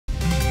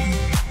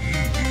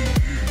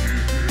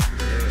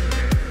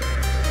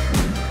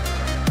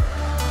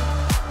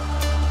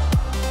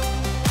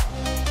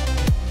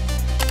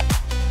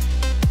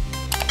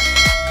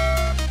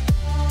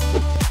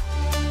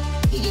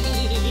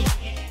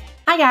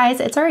Hi guys,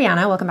 it's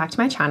Ariana. Welcome back to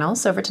my channel.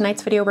 So for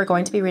tonight's video, we're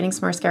going to be reading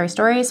some more scary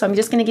stories. So I'm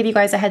just going to give you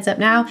guys a heads up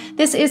now.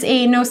 This is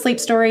a no sleep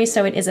story,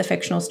 so it is a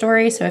fictional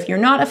story. So if you're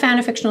not a fan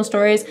of fictional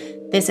stories,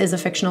 this is a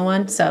fictional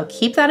one. So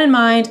keep that in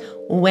mind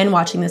when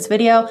watching this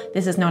video.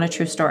 This is not a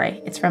true story.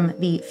 It's from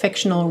the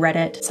fictional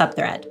Reddit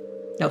subthread,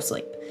 No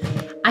Sleep.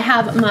 I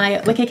have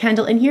my wicked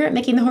candle in here,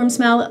 making the home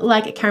smell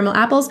like caramel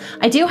apples.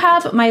 I do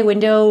have my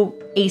window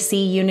AC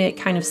unit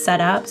kind of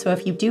set up, so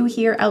if you do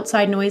hear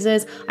outside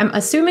noises, I'm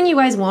assuming you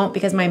guys won't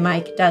because my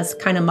mic does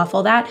kind of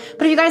muffle that,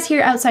 but if you guys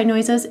hear outside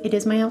noises, it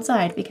is my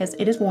outside because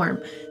it is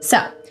warm.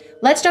 So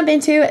let's jump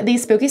into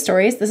these spooky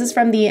stories. This is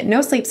from the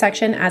No Sleep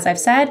section, as I've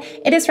said.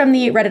 It is from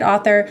the Reddit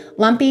author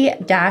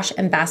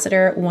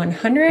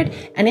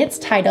Lumpy-Ambassador100, and it's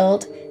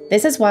titled,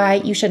 "This is Why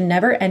You Should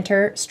Never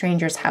Enter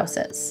Strangers'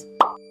 Houses."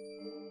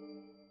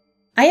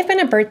 I have been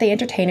a birthday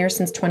entertainer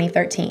since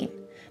 2013.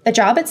 The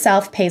job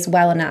itself pays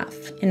well enough,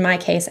 in my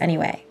case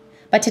anyway.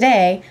 But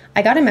today,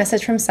 I got a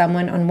message from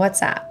someone on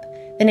WhatsApp.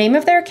 The name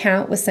of their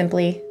account was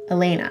simply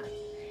Elena,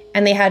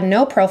 and they had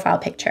no profile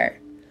picture.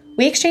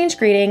 We exchanged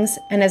greetings,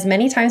 and as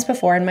many times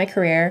before in my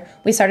career,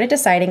 we started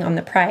deciding on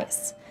the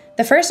price.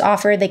 The first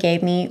offer they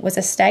gave me was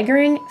a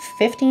staggering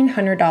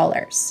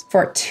 $1,500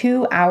 for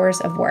 2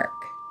 hours of work.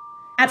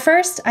 At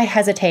first, I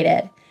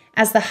hesitated,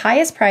 as the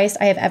highest price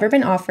I have ever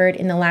been offered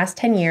in the last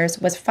 10 years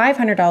was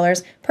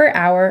 $500 per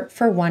hour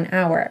for 1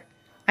 hour.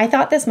 I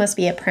thought this must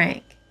be a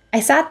prank. I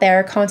sat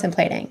there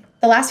contemplating.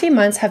 The last few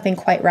months have been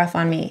quite rough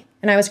on me,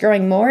 and I was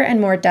growing more and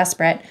more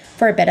desperate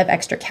for a bit of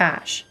extra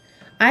cash.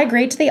 I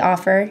agreed to the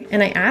offer,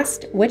 and I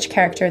asked which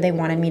character they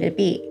wanted me to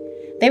be.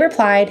 They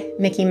replied,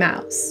 Mickey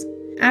Mouse.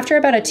 After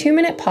about a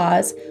 2-minute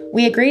pause,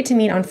 we agreed to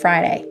meet on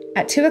Friday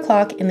at 2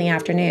 o'clock in the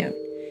afternoon.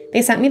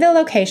 They sent me the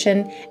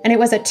location, and it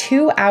was a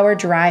 2-hour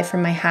drive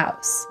from my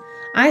house.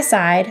 I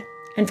sighed,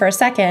 and for a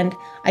second,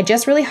 I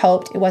just really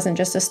hoped it wasn't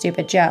just a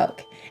stupid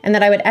joke, and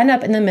that I would end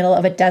up in the middle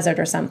of a desert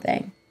or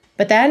something.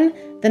 But then,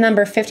 the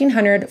number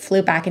 1,500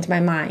 flew back into my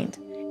mind,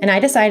 and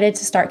I decided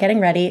to start getting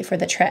ready for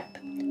the trip.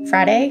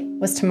 Friday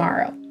was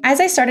tomorrow.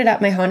 As I started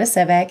up my Honda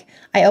Civic,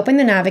 I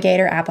opened the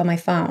Navigator app on my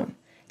phone,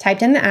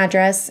 typed in the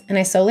address, and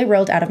I slowly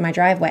rolled out of my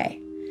driveway.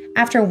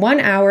 After 1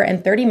 hour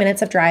and 30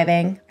 minutes of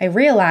driving, I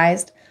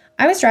realized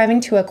I was driving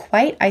to a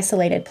quite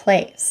isolated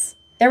place.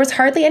 There was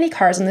hardly any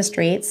cars on the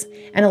streets,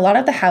 and a lot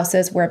of the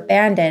houses were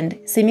abandoned,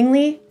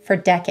 seemingly for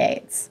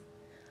decades.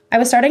 I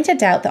was starting to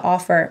doubt the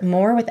offer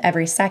more with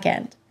every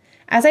second.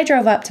 As I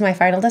drove up to my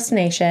final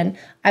destination,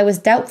 I was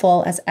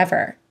doubtful as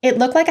ever. It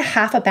looked like a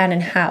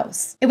half-abandoned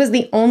house. It was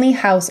the only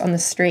house on the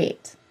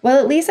street. Well,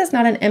 at least it's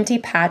not an empty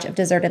patch of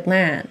deserted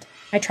land,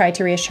 I tried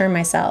to reassure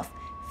myself,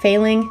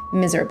 failing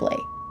miserably.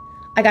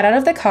 I got out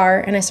of the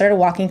car and I started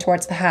walking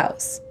towards the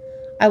house.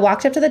 I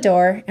walked up to the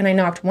door and I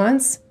knocked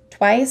once,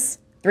 twice,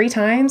 3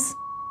 times,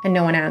 and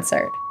no one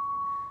answered.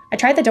 I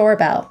tried the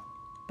doorbell,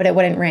 but it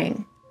wouldn't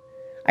ring.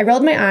 I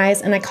rolled my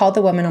eyes and I called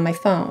the woman on my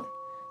phone.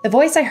 The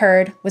voice I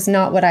heard was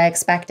not what I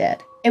expected.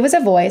 It was a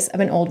voice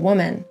of an old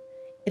woman.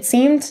 It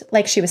seemed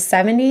like she was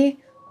 70,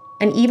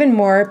 and even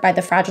more by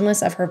the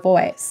fragileness of her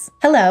voice.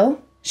 "Hello,"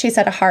 she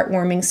said, a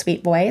heartwarming,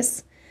 sweet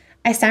voice.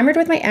 I stammered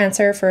with my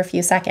answer for a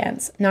few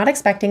seconds, not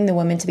expecting the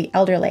woman to be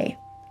elderly.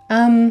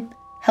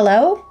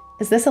 Hello?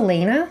 Is this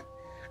Elena?"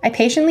 I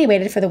patiently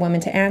waited for the woman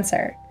to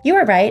answer. "You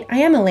are right, I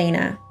am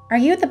Elena. Are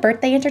you the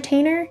birthday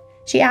entertainer?"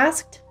 she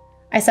asked.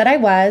 I said I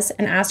was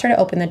and asked her to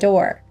open the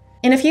door.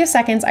 In a few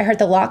seconds, I heard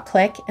the lock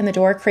click and the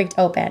door creaked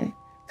open.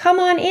 "Come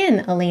on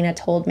in," Elena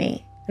told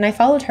me, and I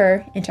followed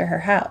her into her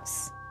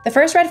house. The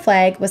first red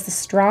flag was the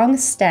strong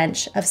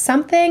stench of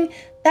something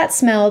that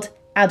smelled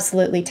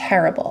absolutely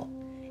terrible.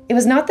 It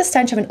was not the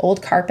stench of an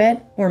old carpet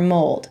or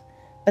mold,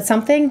 but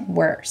something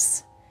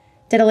worse.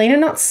 Did Elena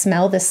not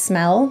smell this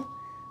smell?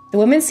 The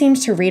woman seemed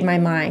to read my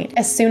mind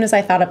as soon as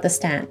I thought of the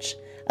stench.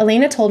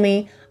 Elena told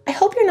me, "I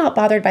hope you're not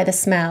bothered by the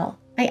smell.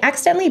 I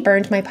accidentally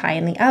burned my pie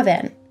in the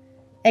oven."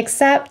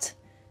 Except,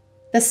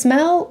 the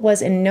smell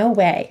was in no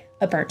way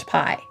a burnt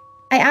pie.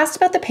 I asked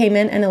about the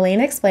payment and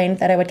Elena explained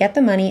that I would get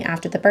the money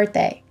after the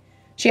birthday.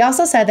 She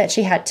also said that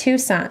she had 2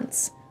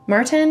 sons,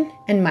 Martin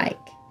and Mike.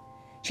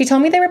 She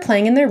told me they were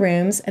playing in their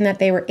rooms and that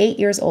they were 8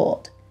 years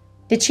old.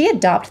 Did she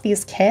adopt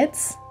these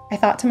kids? I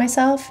thought to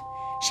myself.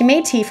 She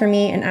made tea for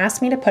me and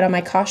asked me to put on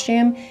my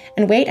costume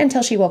and wait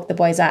until she woke the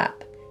boys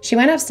up. She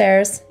went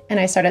upstairs and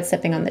I started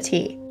sipping on the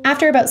tea.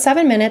 After about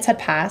 7 minutes had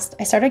passed,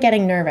 I started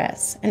getting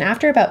nervous, and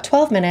after about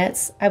 12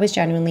 minutes, I was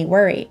genuinely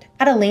worried.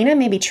 Had Elena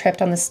maybe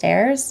tripped on the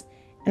stairs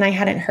and I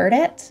hadn't heard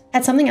it?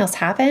 Had something else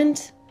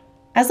happened?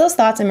 As those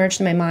thoughts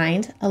emerged in my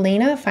mind,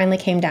 Elena finally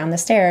came down the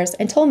stairs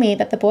and told me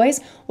that the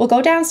boys will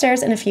go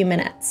downstairs in a few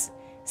minutes.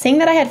 Seeing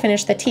that I had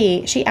finished the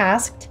tea, she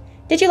asked,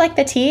 "Did you like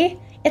the tea?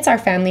 It's our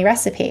family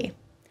recipe."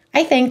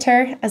 I thanked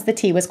her, as the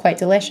tea was quite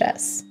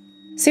delicious.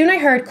 Soon I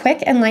heard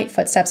quick and light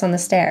footsteps on the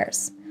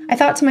stairs. I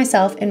thought to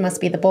myself, it must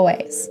be the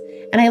boys.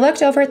 And I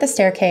looked over at the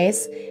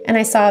staircase, and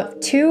I saw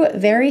 2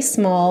 very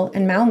small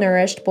and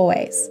malnourished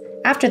boys.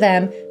 After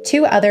them,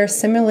 2 other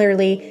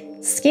similarly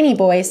skinny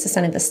boys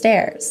descended the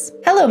stairs.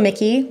 "Hello,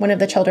 Mickey," one of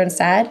the children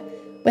said.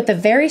 With the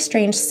very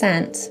strange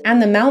scent and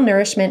the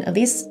malnourishment of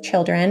these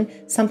children,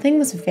 something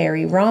was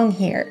very wrong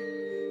here.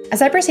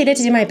 As I proceeded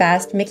to do my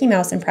best Mickey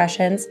Mouse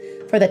impressions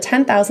for the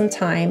 10,000th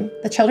time,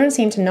 the children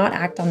seemed to not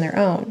act on their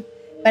own,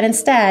 but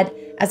instead,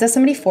 as if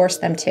somebody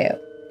forced them to.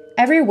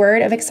 Every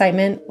word of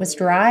excitement was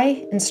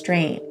dry and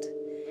strained.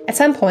 At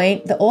some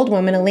point, the old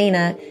woman,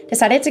 Elena,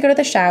 decided to go to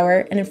the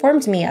shower and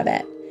informed me of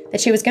it, that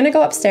she was going to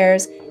go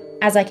upstairs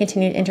as I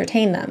continued to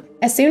entertain them.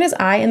 As soon as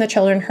I and the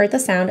children heard the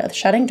sound of the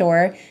shutting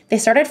door, they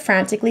started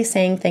frantically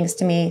saying things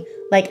to me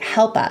like,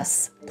 "Help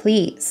us,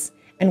 please,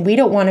 and we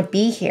don't want to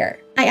be here."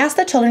 I asked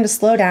the children to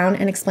slow down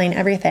and explain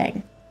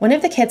everything. One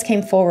of the kids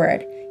came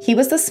forward. He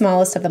was the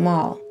smallest of them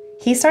all.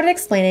 He started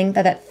explaining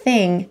that that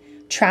thing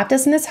trapped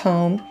us in this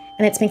home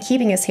and it's been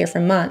keeping us here for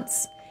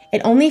months.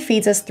 It only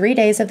feeds us 3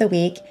 days of the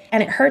week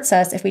and it hurts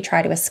us if we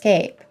try to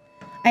escape.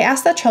 I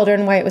asked the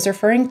children why it was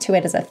referring to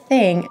it as a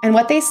thing, and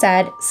what they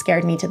said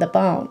scared me to the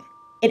bone.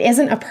 It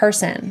isn't a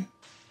person.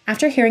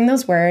 After hearing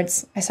those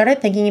words, I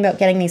started thinking about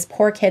getting these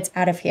poor kids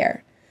out of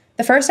here.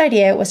 The first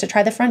idea was to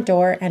try the front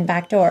door and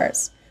back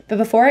doors, but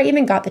before I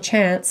even got the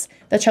chance,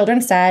 the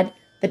children said,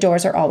 "The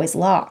doors are always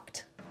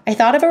locked." I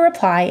thought of a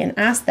reply and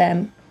asked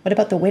them, "What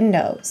about the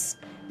windows?"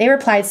 They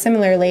replied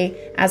similarly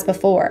as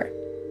before,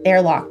 "They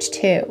are locked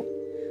too."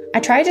 I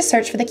tried to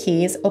search for the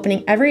keys,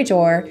 opening every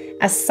door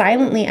as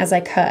silently as I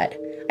could.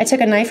 I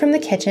took a knife from the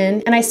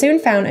kitchen, and I soon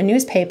found a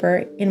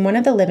newspaper in one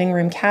of the living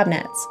room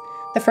cabinets.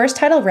 The first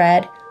title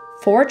read,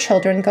 "4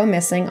 children go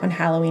missing on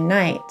Halloween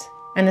night,"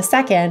 and the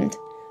second,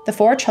 "The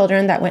 4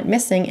 children that went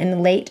missing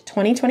in late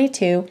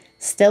 2022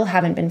 still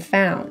haven't been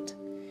found,"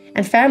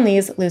 and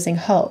families losing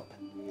hope.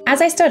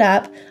 As I stood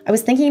up, I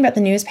was thinking about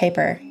the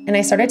newspaper, and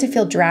I started to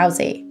feel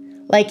drowsy,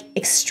 like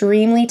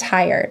extremely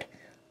tired,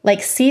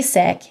 like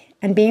seasick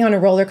and being on a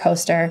roller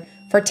coaster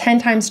for 10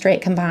 times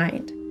straight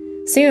combined.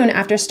 Soon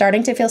after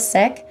starting to feel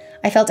sick,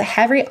 I felt a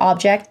heavy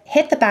object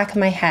hit the back of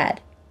my head,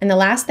 and the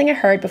last thing I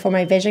heard before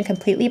my vision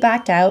completely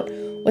blacked out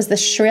was the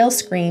shrill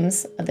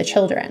screams of the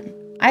children.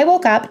 I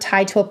woke up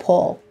tied to a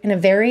pole in a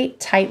very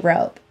tight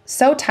rope,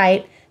 so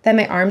tight that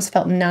my arms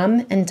felt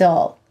numb and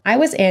dull. I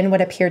was in what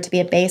appeared to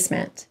be a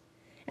basement,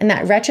 and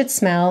that wretched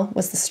smell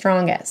was the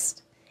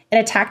strongest. It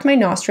attacked my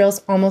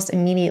nostrils almost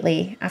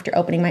immediately after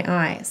opening my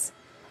eyes.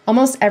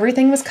 Almost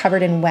everything was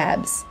covered in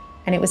webs,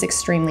 and it was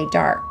extremely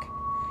dark.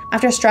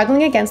 After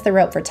struggling against the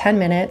rope for 10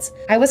 minutes,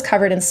 I was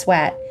covered in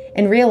sweat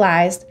and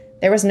realized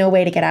there was no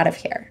way to get out of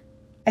here.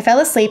 I fell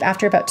asleep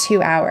after about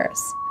 2 hours.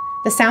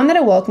 The sound that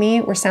awoke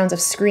me were sounds of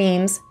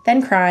screams,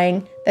 then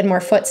crying, then more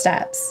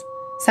footsteps.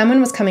 Someone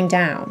was coming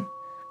down.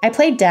 I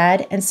played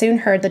dead and soon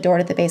heard the door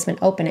to the basement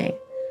opening.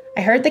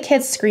 I heard the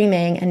kids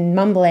screaming and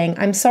mumbling,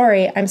 I'm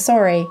sorry,"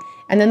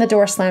 and then the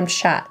door slammed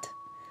shut.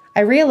 I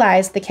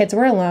realized the kids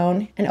were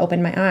alone and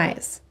opened my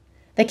eyes.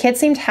 The kids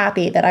seemed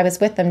happy that I was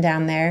with them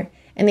down there,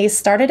 and they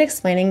started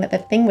explaining that the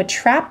thing would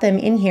trap them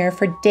in here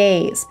for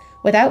days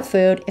without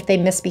food if they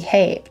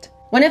misbehaved.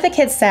 One of the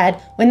kids said,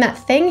 "When that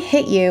thing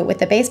hit you with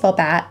the baseball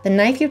bat, the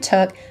knife you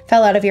took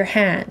fell out of your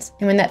hand,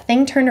 and when that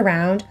thing turned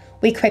around,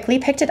 we quickly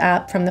picked it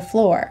up from the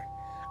floor."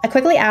 I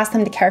quickly asked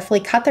them to carefully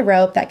cut the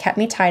rope that kept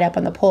me tied up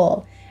on the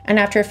pole, and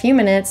after a few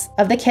minutes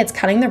of the kids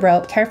cutting the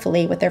rope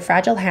carefully with their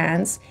fragile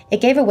hands, it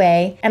gave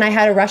away and I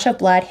had a rush of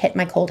blood hit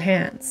my cold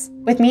hands.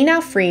 With me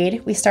now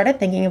freed, we started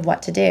thinking of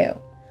what to do.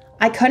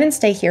 I couldn't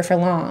stay here for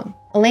long.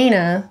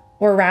 Elena,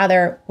 or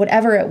rather,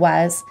 whatever it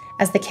was,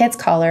 as the kids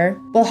call her,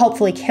 will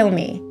hopefully kill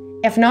me,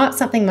 if not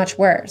something much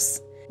worse.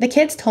 The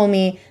kids told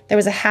me there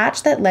was a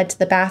hatch that led to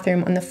the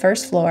bathroom on the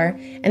first floor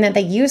and that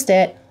they used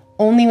it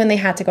only when they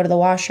had to go to the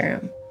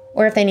washroom,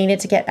 or if they needed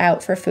to get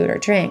out for food or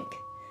drink.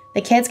 The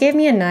kids gave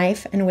me a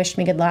knife and wished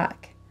me good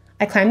luck.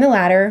 I climbed the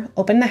ladder,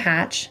 opened the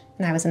hatch,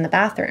 and I was in the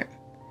bathroom.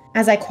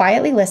 As I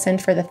quietly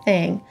listened for the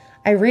thing,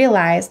 I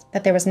realized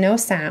that there was no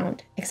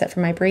sound except for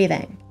my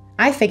breathing.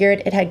 I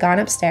figured it had gone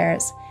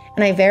upstairs,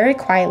 and I very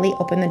quietly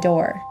opened the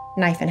door,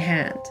 knife in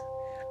hand.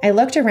 I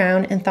looked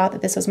around and thought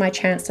that this was my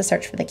chance to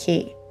search for the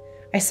key.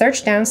 I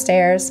searched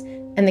downstairs,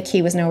 and the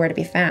key was nowhere to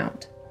be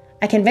found.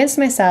 I convinced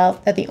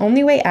myself that the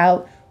only way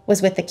out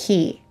was with the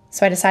key,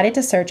 so I decided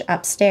to search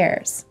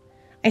upstairs.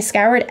 I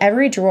scoured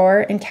every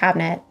drawer and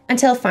cabinet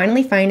until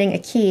finally finding a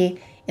key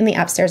in the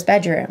upstairs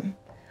bedroom.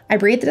 I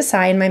breathed a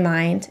sigh in my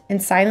mind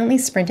and silently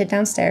sprinted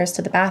downstairs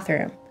to the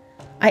bathroom.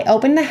 I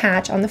opened the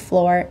hatch on the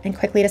floor and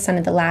quickly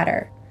descended the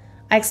ladder.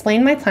 I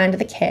explained my plan to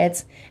the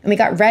kids, and we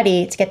got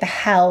ready to get the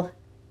hell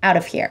out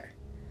of here.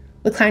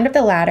 We climbed up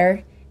the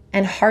ladder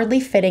and,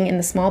 hardly fitting in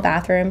the small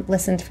bathroom,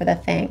 listened for the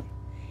thing.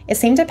 It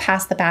seemed to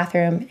pass the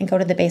bathroom and go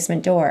to the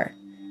basement door.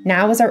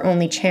 Now was our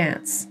only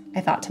chance,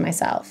 I thought to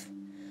myself.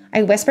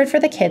 I whispered for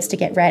the kids to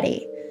get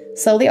ready,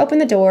 slowly opened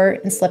the door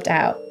and slipped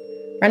out.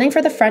 Running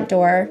for the front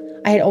door,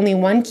 I had only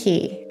one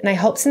key, and I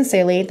hoped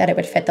sincerely that it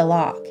would fit the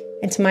lock.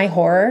 And to my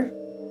horror,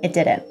 it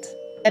didn't.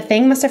 The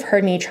thing must have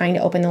heard me trying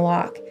to open the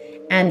lock,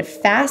 and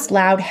fast,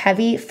 loud,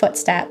 heavy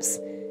footsteps,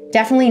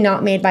 definitely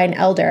not made by an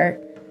elder,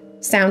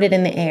 sounded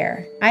in the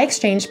air. I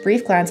exchanged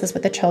brief glances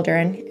with the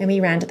children, and we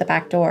ran to the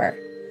back door.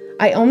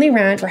 I only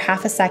ran for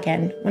half a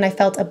second when I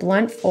felt a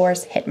blunt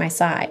force hit my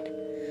side.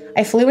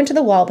 I flew into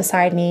the wall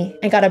beside me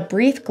and got a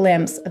brief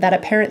glimpse of that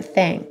apparent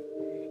thing.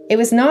 It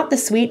was not the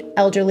sweet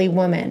elderly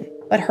woman,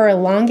 but her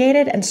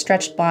elongated and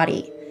stretched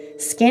body,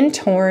 skin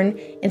torn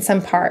in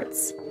some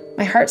parts.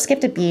 My heart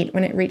skipped a beat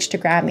when it reached to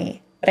grab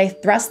me, but I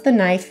thrust the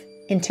knife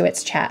into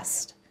its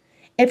chest.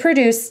 It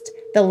produced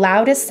the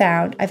loudest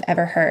sound I've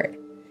ever heard.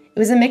 It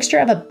was a mixture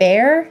of a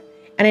bear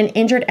and an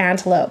injured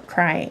antelope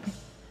crying.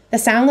 The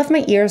sound left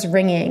my ears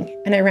ringing,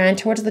 and I ran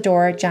towards the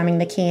door, jamming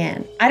the key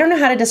in. I don't know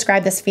how to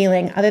describe this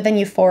feeling other than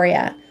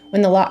euphoria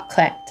when the lock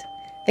clicked.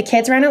 The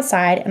kids ran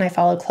outside, and I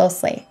followed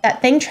closely.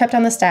 That thing tripped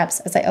on the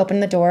steps as I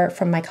opened the door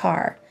from my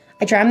car.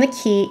 I jammed the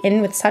key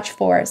in with such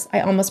force,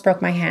 I almost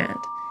broke my hand.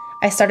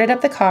 I started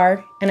up the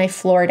car, and I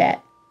floored it,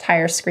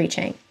 tires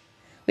screeching.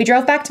 We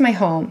drove back to my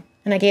home,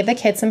 and I gave the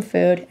kids some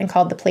food and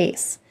called the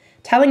police,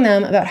 telling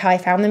them about how I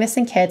found the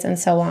missing kids and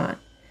so on.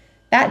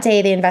 That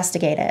day, they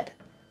investigated.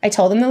 I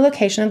told them the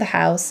location of the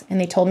house, and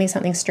they told me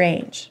something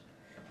strange.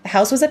 The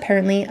house was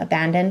apparently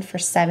abandoned for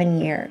 7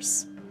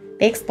 years.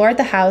 They explored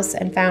the house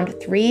and found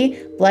 3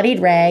 bloodied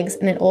rags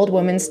and an old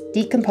woman's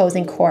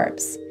decomposing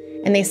corpse,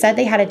 and they said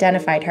they had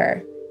identified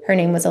her. Her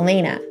name was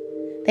Elena.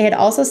 They had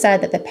also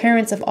said that the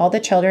parents of all the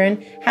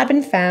children had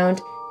been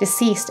found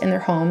deceased in their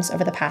homes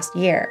over the past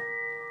year.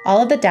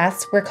 All of the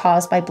deaths were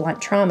caused by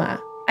blunt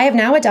trauma. I have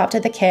now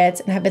adopted the kids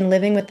and have been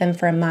living with them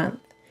for a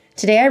month.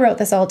 Today I wrote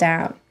this all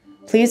down.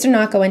 Please do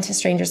not go into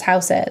strangers'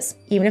 houses,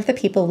 even if the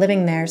people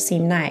living there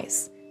seem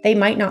nice. They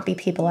might not be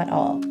people at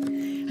all.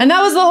 And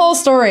that was the whole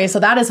story, so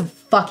that is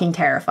fucking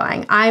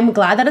terrifying. I'm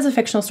glad that is a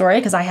fictional story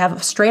because I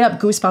have straight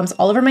up goosebumps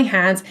all over my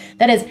hands.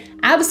 That is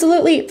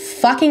absolutely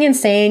fucking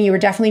insane. You were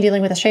definitely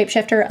dealing with a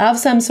shapeshifter of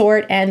some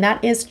sort, and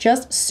that is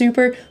just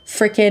super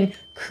freaking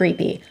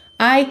creepy.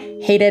 I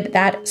hated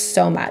that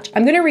so much.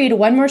 I'm gonna read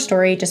one more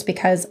story just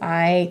because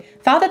I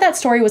thought that that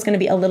story was gonna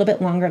be a little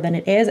bit longer than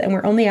it is, and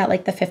we're only at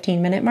like the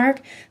 15-minute mark.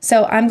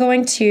 So I'm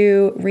going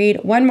to read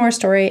one more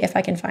story if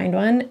I can find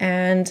one.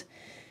 And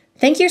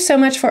thank you so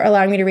much for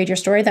allowing me to read your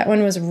story. That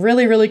one was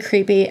really, really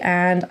creepy,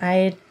 and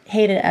I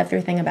hated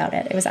everything about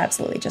it. It was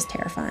absolutely just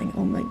terrifying.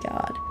 Oh my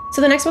God.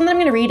 So the next one that I'm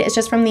gonna read is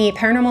just from the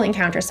paranormal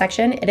encounter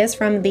section. It is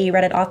from the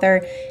Reddit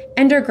author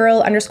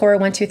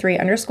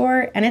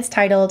endergirl_123_, and it's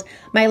titled,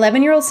 "My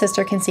 11-year-old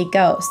sister can see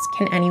ghosts.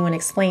 Can anyone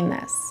explain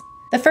this?"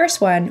 The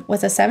first one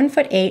was a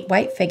 7'8"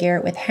 white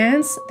figure with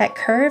hands that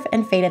curve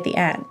and fade at the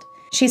end.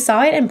 She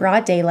saw it in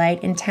broad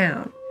daylight in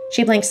town.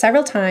 She blinked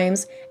several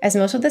times as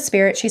most of the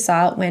spirit she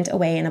saw went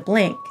away in a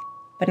blink,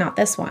 but not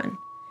this one.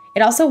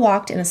 It also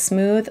walked in a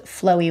smooth,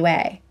 flowy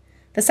way.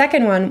 The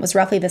second one was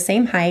roughly the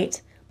same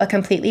height, but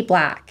completely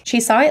black. She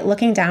saw it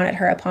looking down at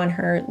her upon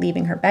her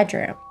leaving her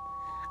bedroom.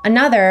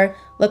 Another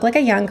looked like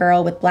a young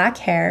girl with black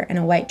hair and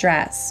a white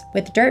dress,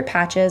 with dirt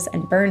patches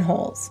and burn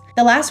holes.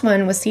 The last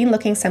one was seen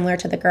looking similar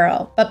to the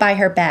girl, but by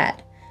her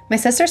bed. My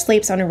sister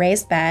sleeps on a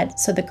raised bed,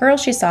 so the girl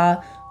she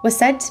saw was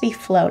said to be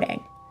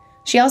floating.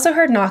 She also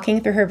heard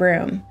knocking through her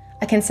room,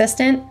 a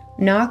consistent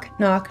knock,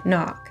 knock,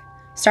 knock.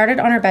 Started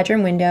on her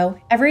bedroom window.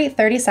 Every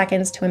 30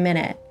 seconds to a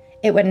minute,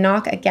 it would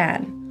knock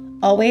again,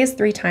 always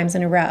 3 times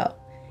in a row.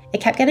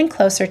 It kept getting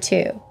closer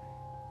too,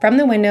 from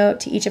the window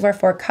to each of our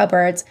 4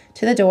 cupboards,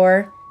 to the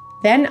door,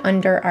 then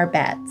under our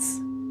beds.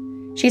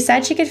 She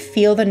said she could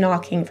feel the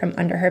knocking from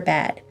under her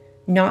bed,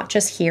 not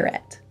just hear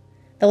it.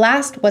 The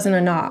last wasn't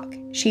a knock.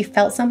 She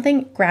felt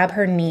something grab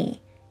her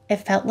knee. It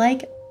felt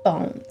like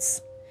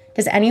bones.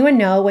 Does anyone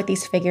know what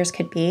these figures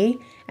could be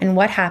and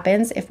what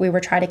happens if we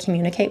were trying to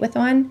communicate with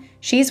one?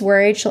 She's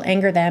worried she'll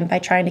anger them by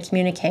trying to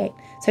communicate,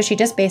 so she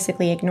just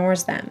basically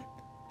ignores them.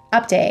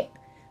 Update.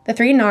 The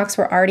 3 knocks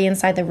were already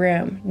inside the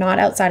room, not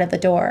outside of the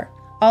door.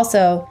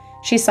 Also,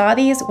 she saw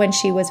these when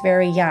she was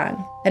very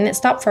young. Then it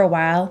stopped for a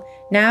while.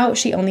 Now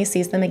she only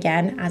sees them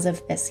again as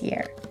of this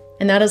year.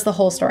 And that is the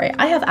whole story.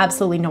 I have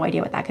absolutely no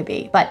idea what that could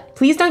be, but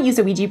please don't use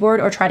a Ouija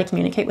board or try to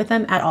communicate with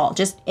them at all.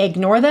 Just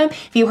ignore them.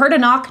 If you heard a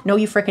knock, no,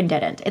 you freaking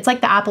didn't. It's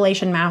like the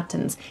Appalachian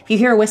Mountains. If you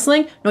hear a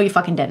whistling, no, you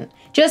fucking didn't.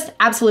 Just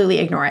absolutely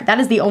ignore it. That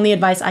is the only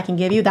advice I can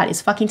give you. That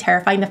is fucking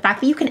terrifying. The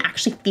fact that you can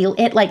actually feel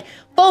it like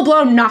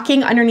full-blown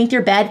knocking underneath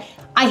your bed,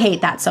 I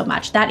hate that so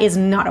much. That is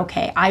not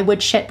okay. I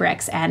would shit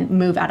bricks and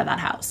move out of that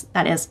house.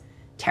 That is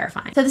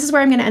terrifying. So this is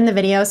where I'm gonna end the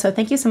video. So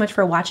thank you so much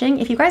for watching.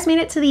 If you guys made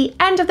it to the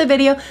end of the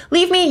video,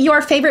 leave me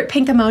your favorite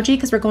pink emoji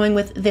because we're going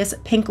with this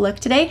pink look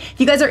today. If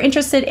you guys are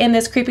interested in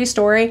this creepy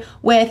story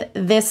with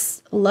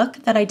this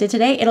look that I did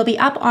today, it'll be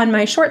up on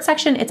my short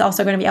section. It's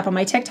also gonna be up on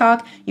my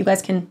TikTok. You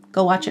guys can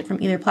go watch it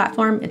from either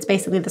platform. It's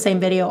basically the same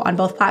video on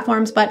both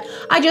platforms, but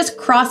I just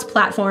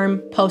cross-platform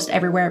post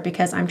everywhere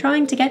because I'm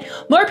trying to get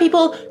more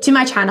people to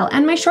my channel.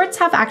 And my shorts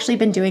have actually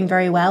been doing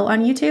very well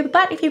on YouTube,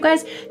 but if you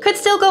guys could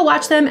still go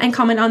watch them and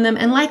comment on them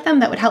and like them,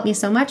 that would help me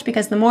so much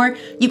because the more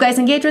you guys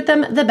engage with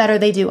them, the better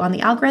they do on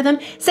the algorithm.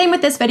 Same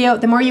with this video.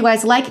 The more you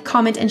guys like,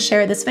 comment, and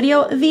share this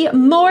video, the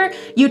more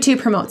YouTube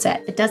promotes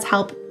it. It does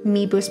help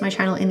me boost my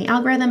channel in the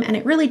algorithm, and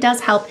it really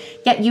does help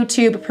get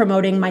YouTube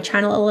promoting my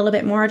channel a little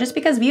bit more just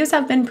because views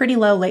have been pretty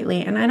low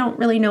lately and I don't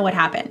really know what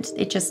happened.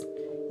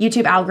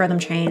 YouTube algorithm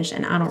changed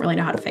and I don't really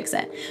know how to fix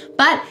it.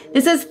 But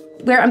this is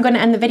where I'm going to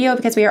end the video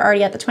because we are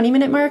already at the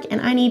 20-minute mark and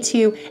I need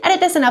to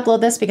edit this and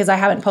upload this because I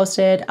haven't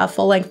posted a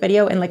full-length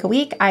video in like a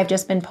week. I've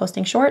just been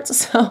posting shorts.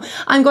 So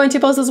I'm going to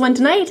post this one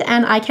tonight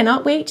and I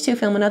cannot wait to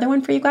film another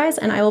one for you guys,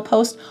 and I will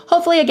post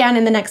hopefully again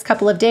in the next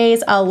couple of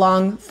days a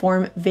long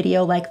form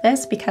video like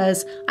this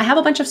because I have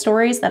a bunch of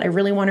stories that I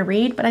really want to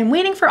read, but I'm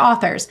waiting for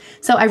authors.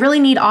 So I really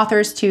need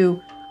authors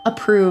to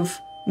approve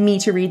me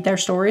to read their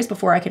stories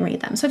before I can read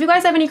them. So if you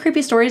guys have any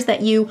creepy stories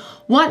that you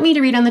want me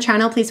to read on the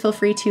channel, please feel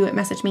free to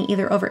message me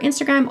either over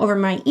Instagram, over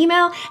my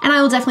email, and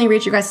I will definitely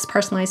read you guys'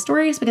 personalized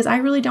stories because I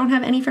really don't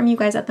have any from you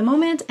guys at the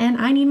moment and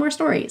I need more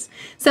stories.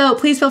 So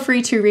please feel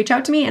free to reach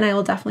out to me and I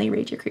will definitely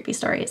read your creepy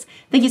stories.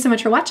 Thank you so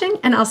much for watching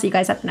and I'll see you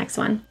guys at the next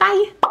one.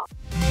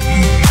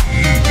 Bye!